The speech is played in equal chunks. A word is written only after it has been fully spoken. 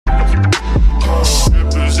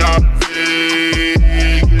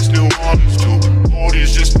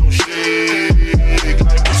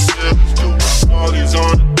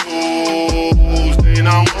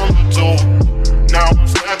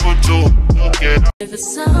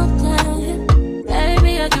something.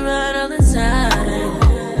 Baby, I can run all the time.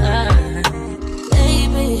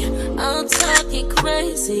 Baby, I'm talking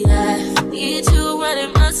crazy. I need you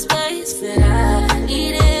running my space, but I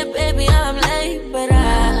need it, baby. I'm late, but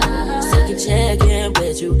I still can check in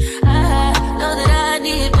with you. I know that I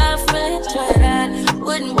need my friends, but I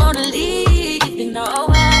wouldn't wanna leave, even though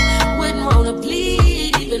I wouldn't wanna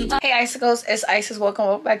bleed, even though. Hey Icicles, it's Isis.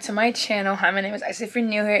 Welcome back to my channel. Hi, my name is Isis. If you're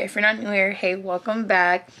new here, if you're not new here, hey, welcome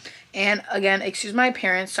back. And again, excuse my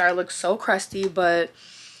appearance. Sorry, I look so crusty, but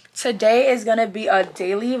today is gonna be a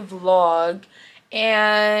daily vlog.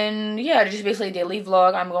 And yeah, just basically a daily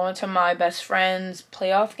vlog. I'm going to my best friend's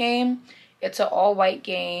playoff game. It's an all-white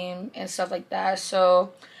game and stuff like that.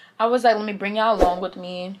 So I was like, let me bring y'all along with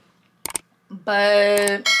me.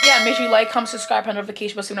 But yeah, make sure you like, comment, subscribe, turn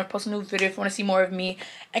notification bell so when I post a new video. If you want to see more of me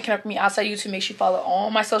and connect with me outside YouTube, make sure you follow all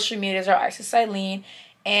my social medias are Isis Eileen.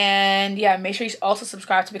 And yeah, make sure you also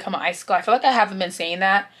subscribe to become an Icicle. I feel like I haven't been saying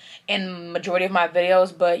that in majority of my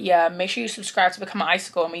videos, but yeah, make sure you subscribe to become an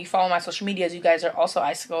Icicle. And when you follow my social medias, you guys are also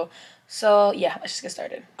Icicle. So yeah, let's just get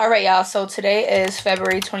started. All right, y'all. So today is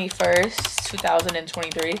February 21st,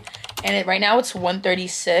 2023, and right now it's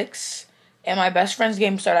 1:36. And my best friend's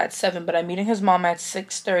game started at 7, but I'm meeting his mom at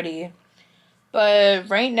 6:30. But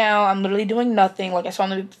right now, I'm literally doing nothing. Like I saw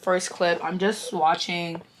in the first clip, I'm just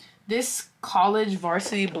watching this college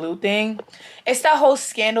varsity blue thing. It's that whole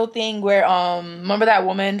scandal thing where, remember that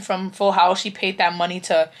woman from Full House? She paid that money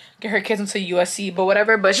to get her kids into USC, but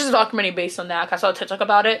whatever. But it's just a documentary based on that. I saw a TikTok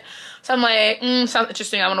about it. So I'm like, sounds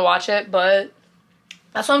interesting. I want to watch it. But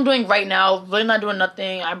that's what I'm doing right now. Really not doing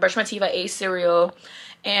nothing. I brushed my teeth. I ate cereal.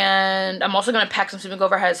 And I'm also going to pack some sleeping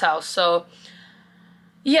over at his house. So,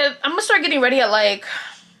 yeah, I'm going to start getting ready at like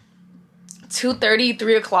 2:30,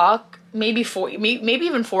 3 o'clock. Maybe 4, maybe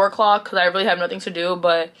even 4 o'clock because I really have nothing to do.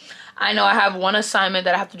 But I know I have one assignment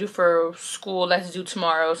that I have to do for school that's due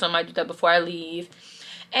tomorrow. So I might do that before I leave.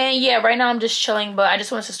 And yeah, right now I'm just chilling. But I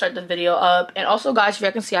just wanted to start the video up. And also, guys, if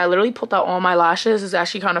you can see, I literally pulled out all my lashes. It's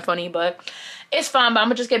actually kind of funny, but it's fine, but I'm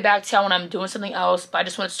gonna just get back to y'all when I'm doing something else. But I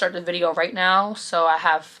just want to start the video right now so I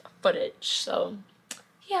have footage. So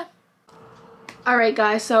yeah. Alright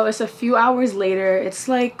guys, so it's a few hours later. It's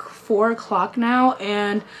like 4 o'clock now,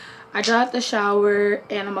 and I got out the shower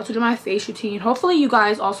and I'm about to do my face routine. Hopefully you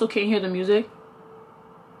guys also can hear the music,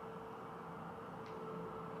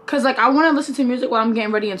 cause like I want to listen to music while I'm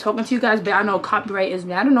getting ready and talking to you guys, but I know copyright is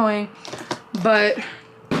mad annoying. But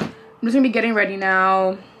I'm just gonna be getting ready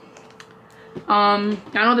now. I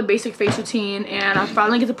know the basic face routine, and I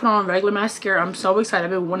finally get to put on regular mascara. I'm so excited.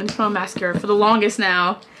 I've been wanting to put on mascara for the longest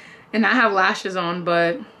now, and I have lashes on.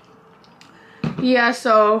 But yeah,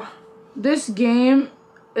 so this game,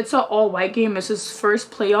 it's an all-white game. It's his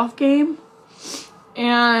first playoff game,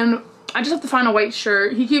 and I just have to find a white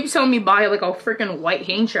shirt. He keeps telling me buy like a freaking white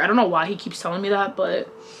Hanes shirt. I don't know why he keeps telling me that, but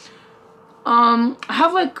I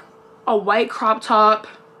have like a white crop top,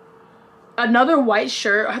 another white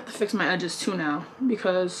shirt. I have to fix my edges too now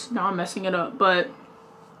because now I'm messing it up. But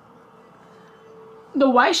the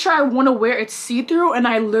white shirt I want to wear, it's see-through, and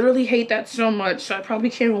I literally hate that so much, so I probably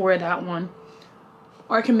can't wear that one,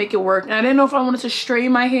 or I can make it work. And I didn't know if I wanted to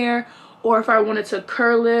straighten my hair or if I wanted to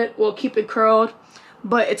curl it, well, keep it curled,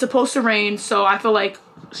 but it's supposed to rain, so I feel like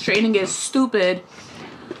straightening is stupid.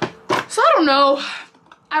 So I don't know.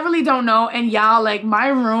 I really don't know. And y'all, like my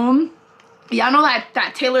room, y'all know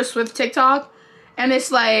that Taylor Swift TikTok, and it's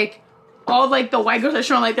like all like the white girls are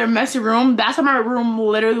showing like their messy room. That's how my room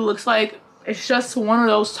literally looks like. It's just one of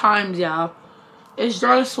those times, y'all. It's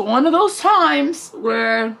just one of those times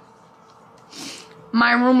where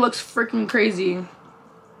my room looks freaking crazy,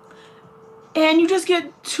 and you just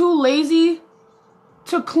get too lazy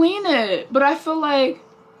to clean it. But I feel like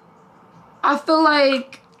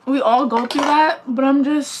we all go through that, but I'm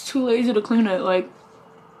just too lazy to clean it. Like,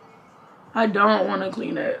 I don't want to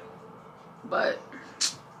clean it, but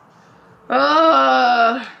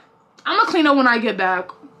I'm gonna clean it when I get back.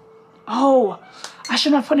 Oh, I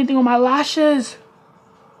shouldn't have put anything on my lashes.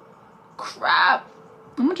 Crap.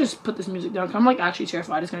 I'm gonna just put this music down because I'm like actually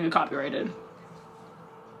terrified it's gonna get copyrighted.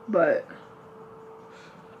 But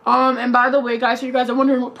and by the way, guys, if you guys are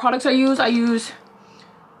wondering what products I use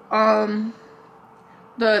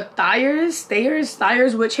the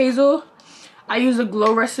Thayers Witch Hazel. I use a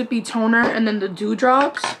Glow Recipe toner, and then the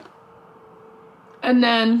Dewdrops, and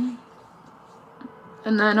then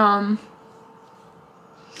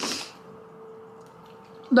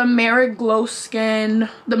the Merit Great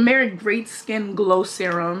Skin Glow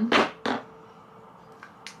Serum.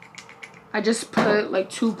 I just put like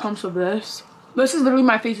 2 pumps of this. This is literally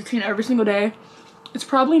my face routine every single day. it's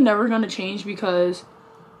probably never gonna change because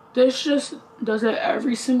this just does it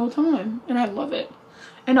every single time, and I love it.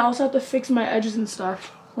 And I also have to fix my edges and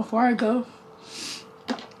stuff before I go.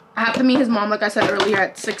 I have to meet his mom, like I said earlier,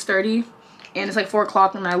 at 6:30, and it's like 4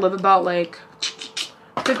 o'clock, and I live about like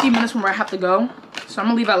 50 minutes from where I have to go. So I'm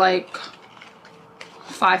gonna leave at like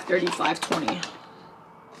 5:30, 5:20.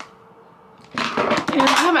 And I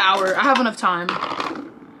have an hour. I have enough time.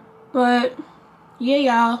 But yeah,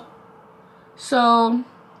 y'all. So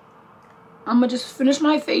I'm gonna just finish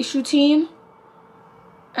my face routine,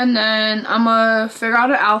 and then I'm gonna figure out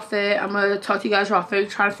an outfit. I'm gonna talk to you guys real quick,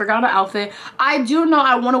 try to figure out an outfit. I do know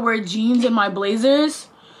I want to wear jeans in my blazers,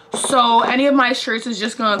 so any of my shirts is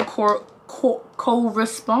just gonna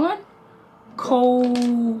correspond.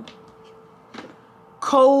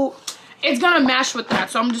 It's gonna match with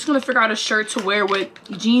that. So I'm just gonna figure out a shirt to wear with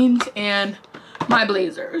jeans and my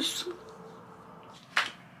blazers.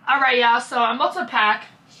 Alright, y'all, so I'm about to pack.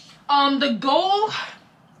 The goal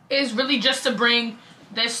is really just to bring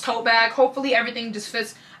this tote bag. Hopefully everything just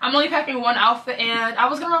fits. I'm only packing one outfit, and I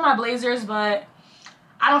was gonna wear my blazers, but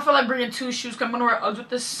I don't feel like bringing 2 shoes because I'm gonna wear Uggs with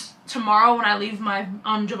this tomorrow when I leave my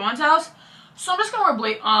Javon's house. So I'm just gonna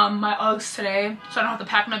wear my Uggs today, so I don't have to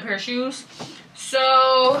pack another pair of shoes.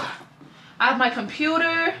 So I have my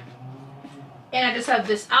computer, and I just have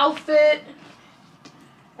this outfit,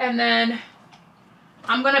 and then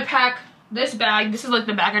I'm gonna pack this bag. This is like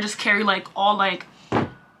the bag I just carry like all like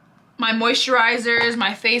my moisturizers,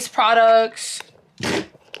 my face products,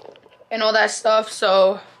 and all that stuff.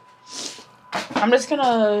 So I'm just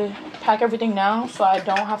gonna pack everything now so I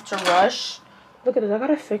don't have to rush. Look at this, I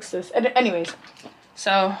gotta fix this. Anyways,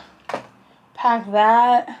 so pack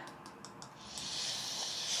that.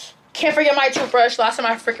 Can't forget my toothbrush. Last time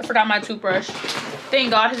I freaking forgot my toothbrush. Thank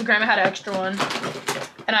God his grandma had an extra one.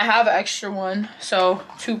 And I have an extra one. So,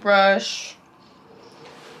 toothbrush.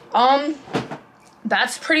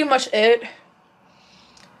 That's pretty much it.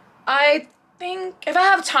 I think if I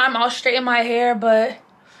have time, I'll straighten my hair, but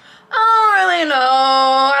I don't really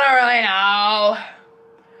know.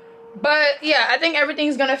 But yeah, I think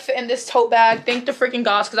everything's gonna fit in this tote bag. Thank the freaking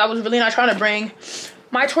gods, because I was really not trying to bring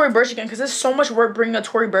my Tory Burch again, because there's so much work bringing a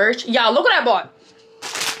Tory Burch. Yeah, look what I bought.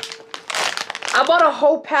 I bought a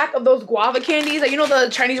whole pack of those guava candies that, you know, the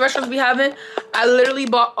Chinese restaurants be having. I literally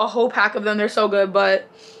bought a whole pack of them. They're so good. But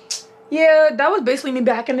yeah, that was basically me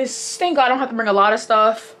back in this. Thank God I don't have to bring a lot of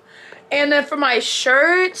stuff. And then for my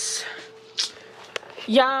shirts,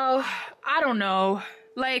 y'all, I don't know.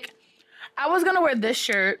 Like, I was gonna wear this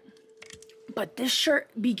shirt, but this shirt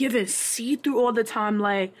be giving see-through all the time.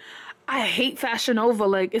 Like, I hate Fashion Nova.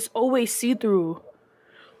 Like, it's always see-through.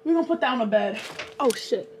 We're gonna put that on the bed. Oh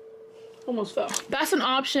shit, almost fell. That's an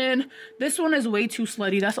option. This one is way too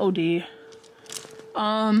slutty. That's OD.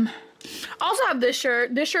 I also have this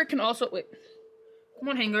shirt. This shirt can also, wait, come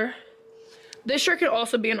on, hanger. This shirt can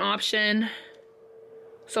also be an option.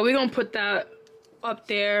 So we're gonna put that up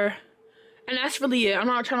there. And that's really it. I'm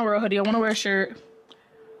not trying to wear a hoodie. I want to wear a shirt.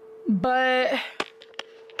 But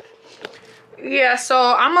yeah,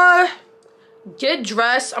 so I'm gonna get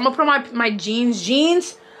dressed. I'm gonna put on my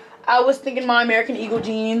jeans. I was thinking my American Eagle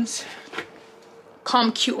jeans.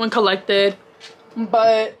 Come cute when collected.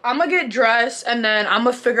 But I'm gonna get dressed, and then I'm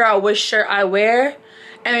gonna figure out which shirt I wear.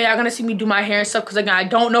 And then y'all gonna see me do my hair and stuff, because again, I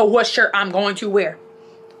don't know what shirt I'm going to wear.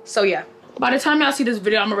 So yeah. By the time y'all see this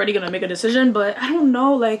video, I'm already gonna make a decision. But I don't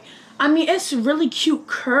know, like, I mean, it's really cute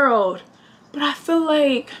curled. But I feel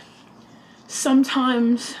like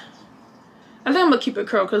sometimes I think I'm gonna keep it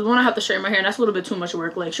curled, because when I have to straighten my hair, and that's a little bit too much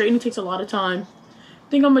work. Like, straightening takes a lot of time. I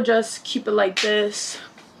think I'm gonna just keep it like this,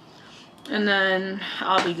 and then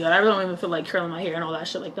I'll be good. I really don't even feel like curling my hair and all that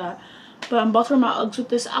shit like that. But I'm about to wear my Uggs with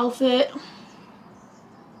this outfit.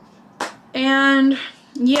 And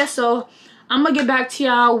yeah, so I'm gonna get back to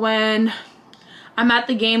y'all when I'm at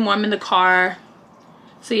the game or I'm in the car.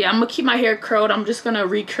 So yeah, I'm gonna keep my hair curled. I'm just gonna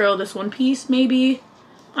recurl this one piece, maybe.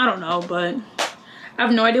 I don't know, but I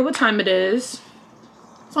have no idea what time it is.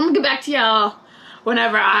 So I'm gonna get back to y'all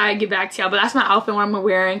whenever I get back to y'all. But that's my outfit, what I'm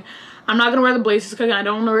wearing. I'm not gonna wear the blazers because I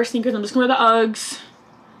don't want to wear sneakers. I'm just gonna wear the Uggs.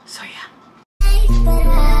 So yeah.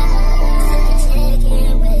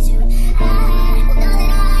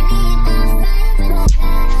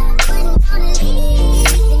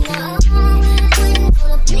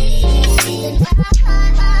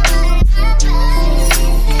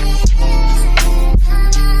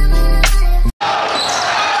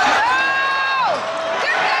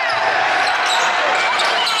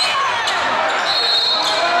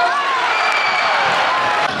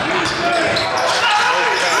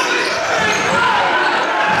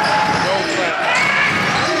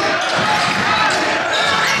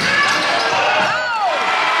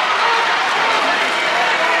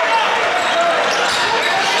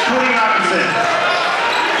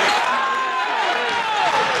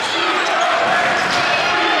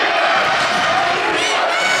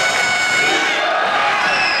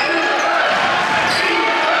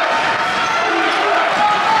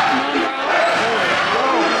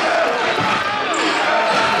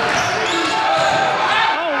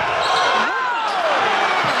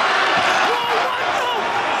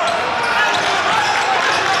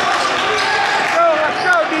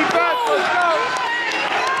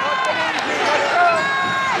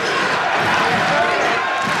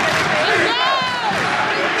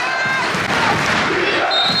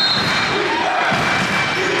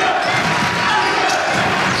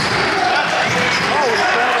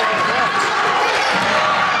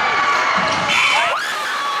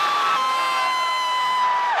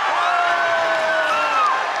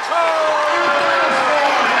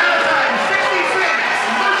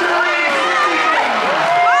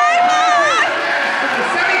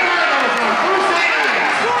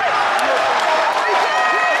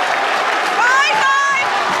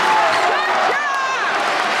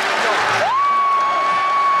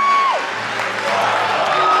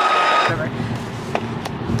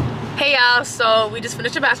 so we just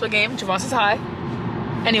finished a basketball game. Javon says hi.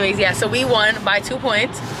 Anyways, yeah, so we won by 2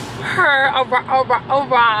 points. All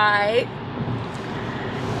right.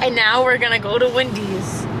 And now we're gonna go to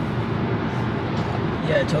Wendy's.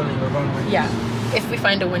 Yeah, totally. We're going to Wendy's. Yeah, if we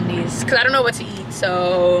find a Wendy's, cause I don't know what to eat.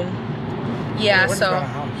 So yeah, Wendy's so by the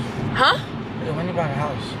house. huh? Yeah, Wendy's by the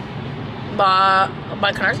house. By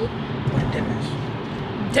Canarsie? By Ditmas.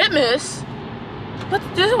 Ditmas? What?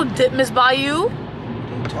 There's no Ditmas by you. What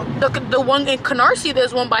are you talking about? The one in Canarsie,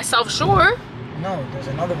 there's one by South Shore. No, there's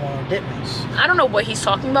another one on Ditmas. I don't know what he's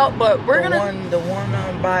talking about, but we're gonna... The one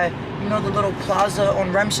by, you know, the little plaza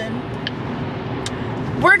on Remsen?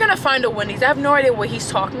 We're gonna find a Wendy's. I have no idea what he's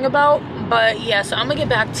talking about, but yeah, so I'm gonna get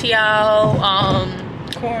back to y'all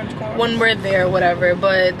Corns. when we're there, whatever.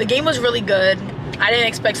 But the game was really good. I didn't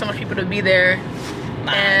expect so much people to be there.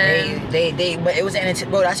 Nah, And but it was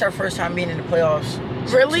bro, that's our first time being in the playoffs.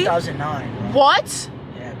 Really? 2009. Bro. What?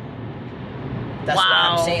 Yeah. That's Wow.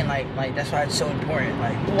 why I'm saying like that's why it's so important.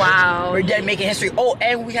 Like Wow. we're dead making history. Oh,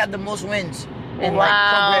 and we have the most wins in Wow. like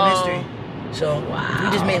program history. So Wow.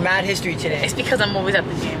 we just made mad history today. It's because I'm always at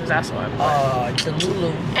the games, that's why.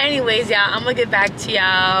 Delulu. Anyways, yeah, I'm gonna get back to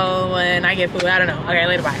y'all when I get food. I don't know. Okay,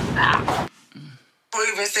 later, bye. Or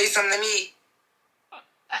even say something to me.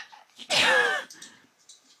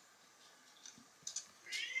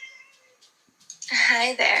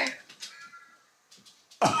 Hi there.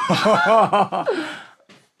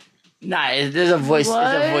 Nah, there's a voice.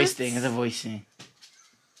 What? It's a voice thing. It's a voice thing.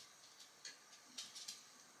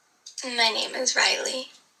 My name is Riley.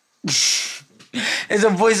 It's a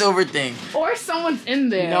voiceover thing. Or someone's in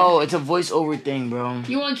there. No, it's a voiceover thing, bro.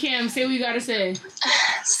 You want Cam? Say what you gotta say.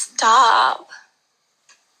 Stop.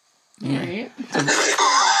 Yeah. Alright.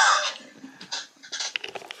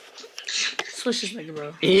 Switch this nigga,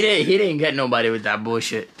 bro. He didn't get nobody with that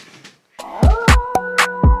bullshit.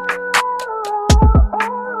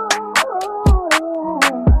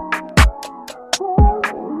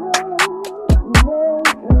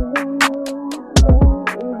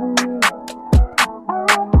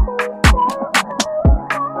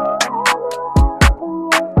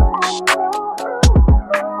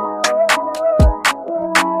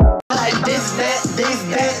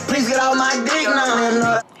 Please get out my dick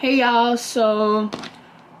now. Hey y'all, so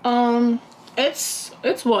it's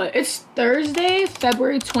what? It's Thursday,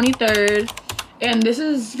 February 23rd, and this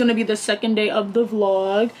is gonna be the second day of the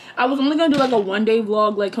vlog. I was only gonna do like a 1-day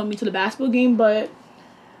vlog, like coming to the basketball game, but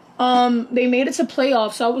they made it to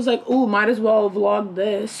playoffs, so I was like, ooh, might as well vlog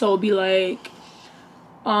this. So it'll be like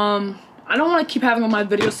I don't want to keep having on my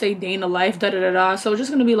videos say day in the life, da da da da. So it's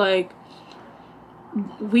just gonna be like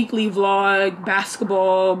weekly vlog,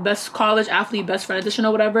 basketball, best college athlete, best friend edition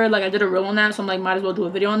or whatever. Like I did a reel on that, so I'm like, might as well do a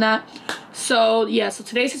video on that. So yeah, so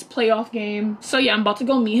today's his playoff game. So yeah, I'm about to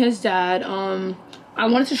go meet his dad. I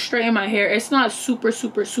wanted to straighten my hair. It's not super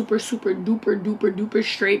duper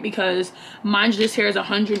straight because mind you, this hair is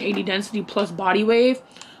 180 density plus body wave,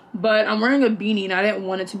 but I'm wearing a beanie and I didn't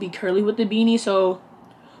want it to be curly with the beanie, so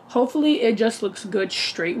hopefully it just looks good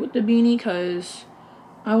straight with the beanie because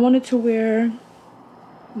I wanted to wear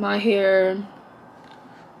my hair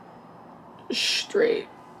straight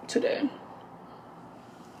today.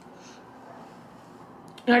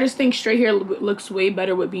 And I just think straight hair looks way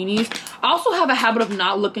better with beanies. I also have a habit of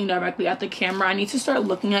not looking directly at the camera. I need to start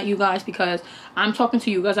looking at you guys because I'm talking to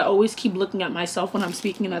you guys. I always keep looking at myself when I'm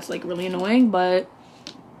speaking, and that's like really annoying. But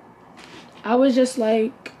I was just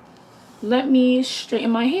like, let me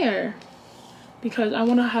straighten my hair because I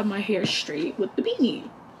want to have my hair straight with the beanie.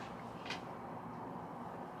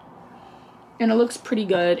 And it looks pretty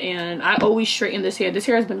good, and I always straighten this hair. This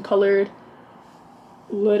hair has been colored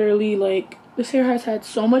literally, like, this hair has had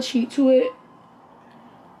so much heat to it,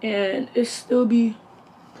 and it still be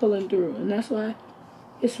pulling through, and that's why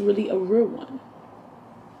it's really a real one.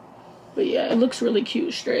 But yeah, it looks really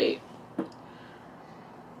cute straight.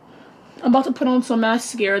 I'm about to put on some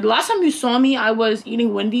mascara. The last time you saw me, I was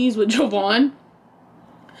eating Wendy's with Javon.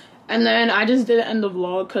 And then I just didn't end the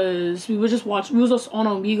vlog because we was just on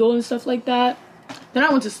Omegle and stuff like that. Then I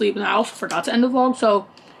went to sleep and I also forgot to end the vlog. So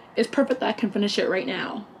it's perfect that I can finish it right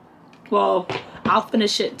now. Well, I'll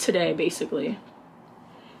finish it today basically.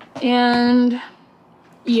 And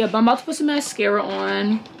yeah, but I'm about to put some mascara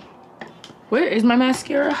on. Where is my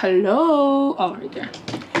mascara? Hello? Oh, right there.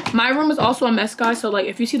 My room is also a mess, guys. So like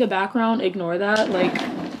if you see the background, ignore that. Like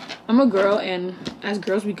I'm a girl, and as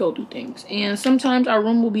girls we go through things, and sometimes our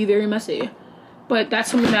room will be very messy, but that's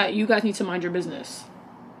something that you guys need to mind your business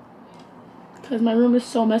because my room is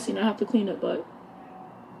so messy and I have to clean it. But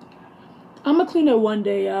I'm gonna clean it one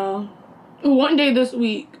day, y'all. One day this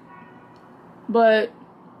week. But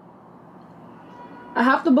I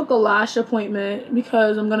have to book a lash appointment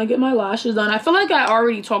because I'm gonna get my lashes done. I feel like I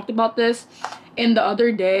already talked about this in the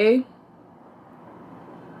other day.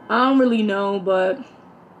 I don't really know, but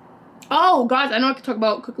oh guys, I know I can talk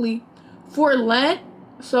about quickly for Lent.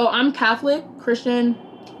 So I'm Catholic, Christian,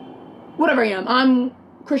 whatever I am. I'm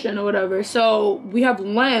Christian or whatever. So we have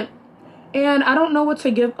Lent, and I don't know what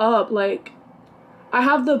to give up. Like, I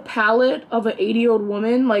have the palate of an 80-year-old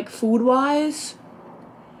woman, like food wise.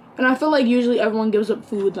 And I feel like usually everyone gives up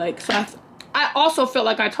food, like, so I also feel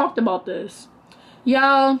like I talked about this.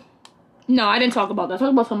 Yeah, no, I didn't talk about that. I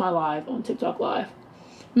talked about it on my live, on TikTok live.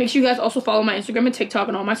 Make sure you guys also follow my Instagram and TikTok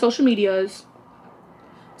and all my social medias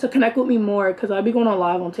to connect with me more, because I be going on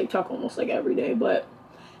live on TikTok almost like every day. But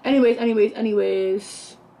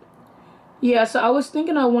anyways. Yeah, so I was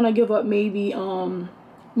thinking I want to give up maybe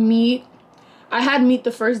meat. I had meat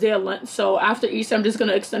the first day of Lent, so after Easter I'm just going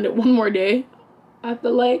to extend it one more day. I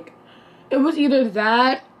feel like it was either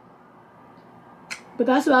that, but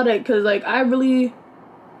that's about it, because like I really,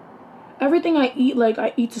 everything I eat, like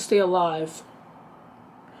I eat to stay alive.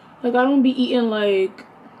 Like I don't be eating like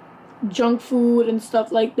junk food and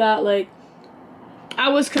stuff like that. Like I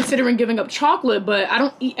was considering giving up chocolate, but I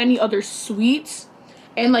don't eat any other sweets.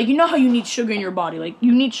 And like, you know how you need sugar in your body, like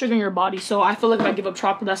you need sugar in your body, so I feel like if I give up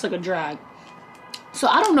chocolate, that's like a drag. So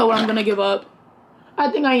I don't know what I'm gonna give up. I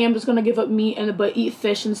think I am just gonna give up meat but eat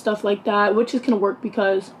fish and stuff like that, which is gonna work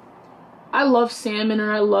because I love salmon and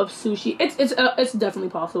I love sushi. It's definitely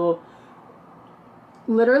possible,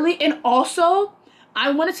 literally. And also,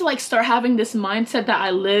 I wanted to like start having this mindset that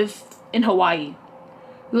I live in Hawaii.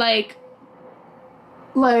 Like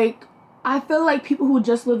I feel like people who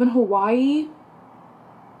just live in Hawaii,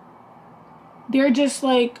 they're just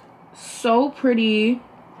like so pretty.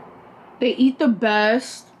 They eat the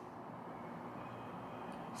best.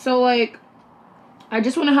 So, like, I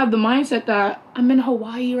just want to have the mindset that I'm in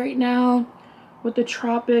Hawaii right now with the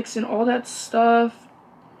tropics and all that stuff.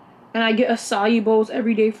 And I get acai bowls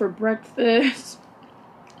every day for breakfast.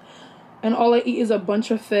 And all I eat is a bunch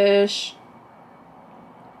of fish.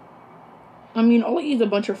 I mean, all I eat is a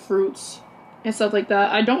bunch of fruits and stuff like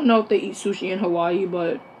that. I don't know if they eat sushi in Hawaii,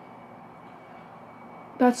 but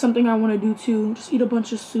that's something I want to do too. Just eat a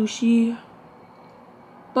bunch of sushi.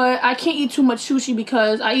 But I can't eat too much sushi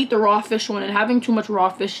because I eat the raw fish one, and having too much raw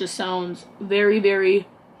fish just sounds very, very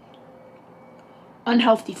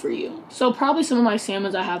unhealthy for you. So probably some of my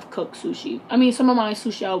salmons I have cooked sushi. I mean, some of my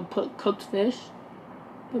sushi I'll put cooked fish.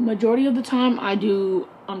 But majority of the time I do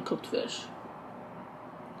uncooked fish.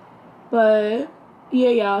 But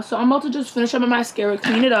yeah. So I'm about to just finish up my mascara,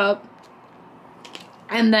 clean it up.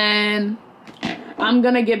 And then I'm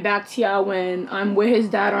gonna get back to y'all when I'm with his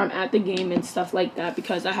dad or I'm at the game and stuff like that,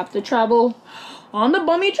 because I have to travel on the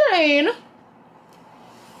bummy train.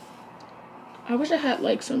 I wish I had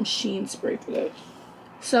like some Sheen spray for this.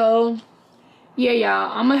 So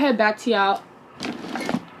yeah, I'm gonna head back to y'all.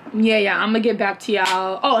 Yeah, I'm gonna get back to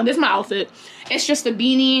y'all. Oh, and this is my outfit. It's just a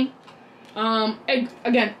beanie.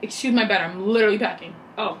 Again, excuse my bed, I'm literally packing.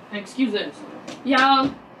 Oh, and excuse this.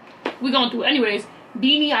 Y'all, we going through it. Anyways,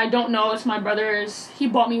 beanie, I don't know, it's my brother's. He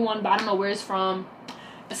bought me one, but I don't know where it's from.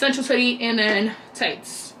 Essential hoodie, and then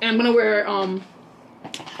tights. And I'm gonna wear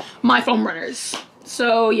my foam runners.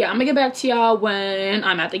 So yeah, I'm gonna get back to y'all when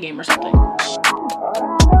I'm at the game or something.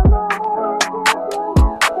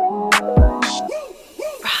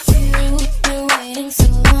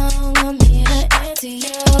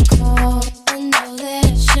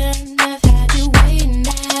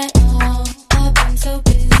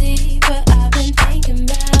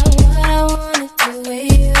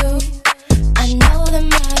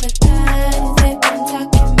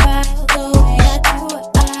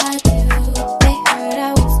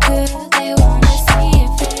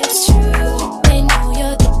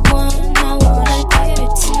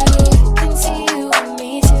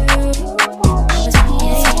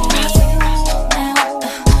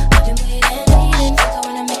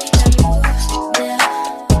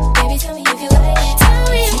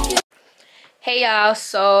 Hey y'all,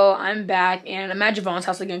 so I'm back and I'm at Javon's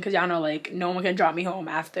house again because y'all know like no one can drop me home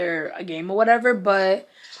after a game or whatever. But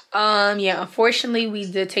yeah, unfortunately we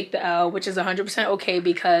did take the L, which is 100% okay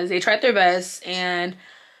because they tried their best, and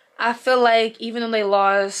I feel like even though they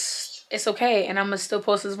lost, it's okay. And I'm gonna still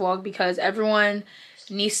post this vlog because everyone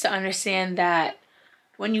needs to understand that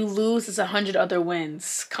when you lose, there's 100 other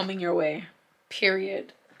wins coming your way.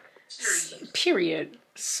 Period.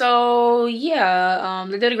 So yeah,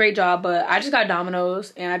 they did a great job, but I just got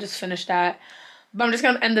Domino's and I just finished that. But I'm just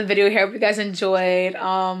gonna end the video here. Hope you guys enjoyed.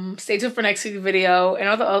 Stay tuned for next week's video and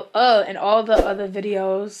all the other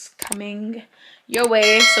videos coming your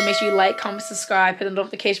way. So make sure you like, comment, subscribe, hit the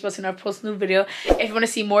notification button when I post a new video. If you want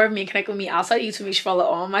to see more of me and connect with me outside YouTube, make sure you follow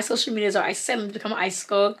all my social medias or ICISSSS to become an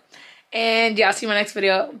icicle. And yeah, I'll see you in my next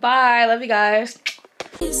video. Bye. Love you guys.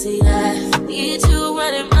 See, I need you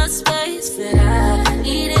running my space, but I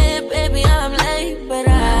need it, baby. I'm late, but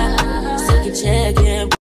I still can check in.